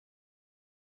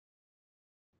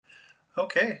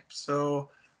Okay, so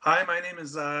hi, my name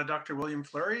is Dr. William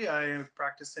Fleury. I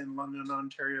practice in London,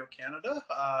 Ontario, Canada.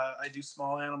 I do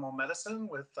small animal medicine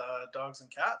with dogs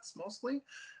and cats mostly.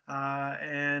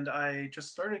 And I just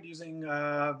started using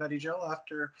VETIGEL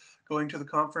after going to the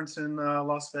conference in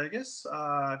Las Vegas.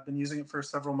 I've been using it for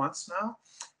several months now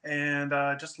and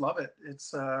just love it.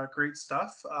 It's great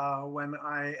stuff. When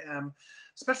I am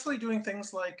especially doing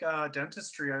things like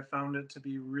dentistry, I found it to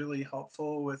be really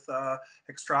helpful with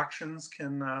extractions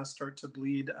can start to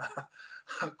bleed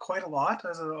quite a lot,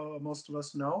 as most of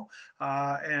us know.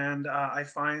 And I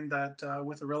find that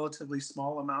with a relatively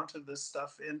small amount of this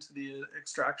stuff into the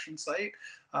extraction site,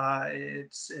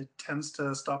 it tends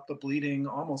to stop the bleeding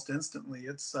almost instantly.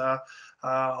 It's a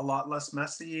lot less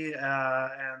messy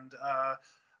and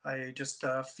I just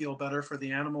feel better for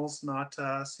the animals not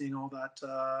seeing all that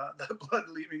that blood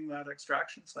leaving that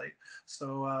extraction site.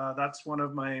 So that's one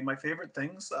of my favorite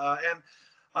things. And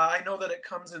I know that it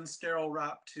comes in sterile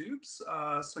wrap tubes,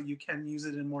 so you can use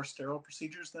it in more sterile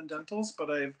procedures than dentals. But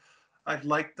I've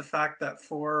liked the fact that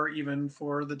even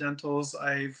for the dentals,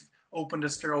 I've opened a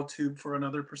sterile tube for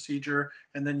another procedure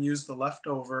and then used the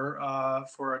leftover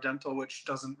for a dental, which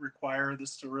doesn't require the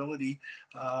sterility.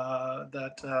 So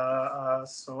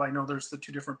I know there's the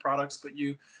two different products, but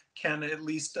you can at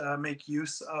least make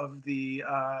use of the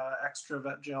extra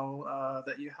vet gel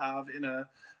that you have in a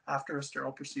after a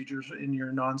sterile procedures in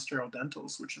your non-sterile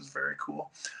dentals, which is very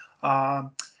cool.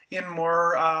 Um, in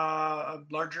more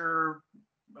larger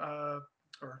uh,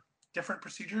 or different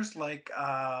procedures like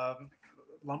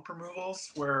lump removals,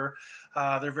 where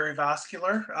they're very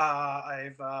vascular,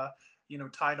 I've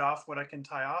tied off what I can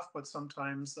tie off, but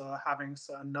sometimes having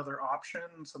another option.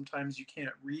 Sometimes you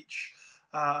can't reach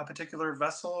a particular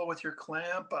vessel with your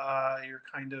clamp. You're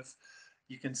kind of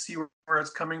you can see where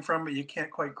it's coming from, but you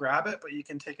can't quite grab it. But you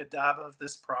can take a dab of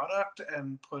this product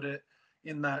and put it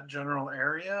in that general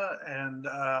area, and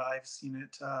I've seen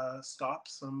it stop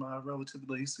some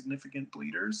relatively significant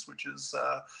bleeders, which is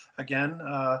again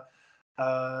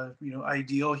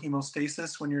ideal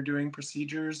hemostasis when you're doing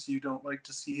procedures. You don't like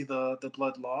to see the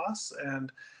blood loss, and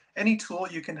any tool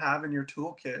you can have in your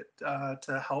toolkit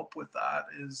to help with that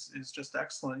is just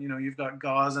excellent. You've got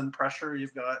gauze and pressure,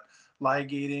 you've got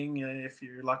ligating. If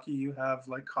you're lucky, you have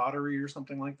like cautery or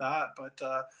something like that. But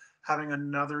having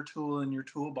another tool in your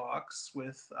toolbox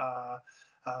with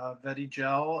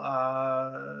VETIGEL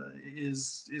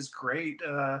is great.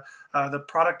 The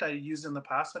product I used in the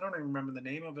past, I don't even remember the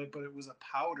name of it, but it was a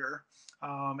powder,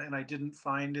 and I didn't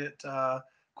find it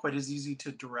quite as easy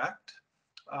to direct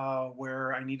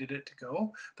where I needed it to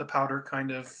go. The powder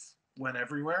kind of went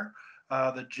everywhere.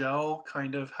 The gel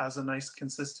kind of has a nice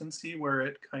consistency where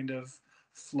it kind of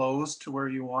flows to where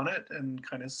you want it and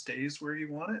kind of stays where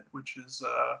you want it, which is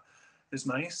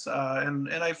nice. And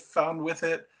I found with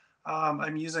it,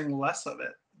 I'm using less of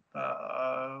it.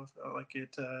 Like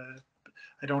it,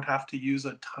 I don't have to use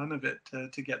a ton of it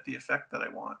to get the effect that I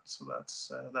want. So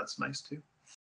that's nice too.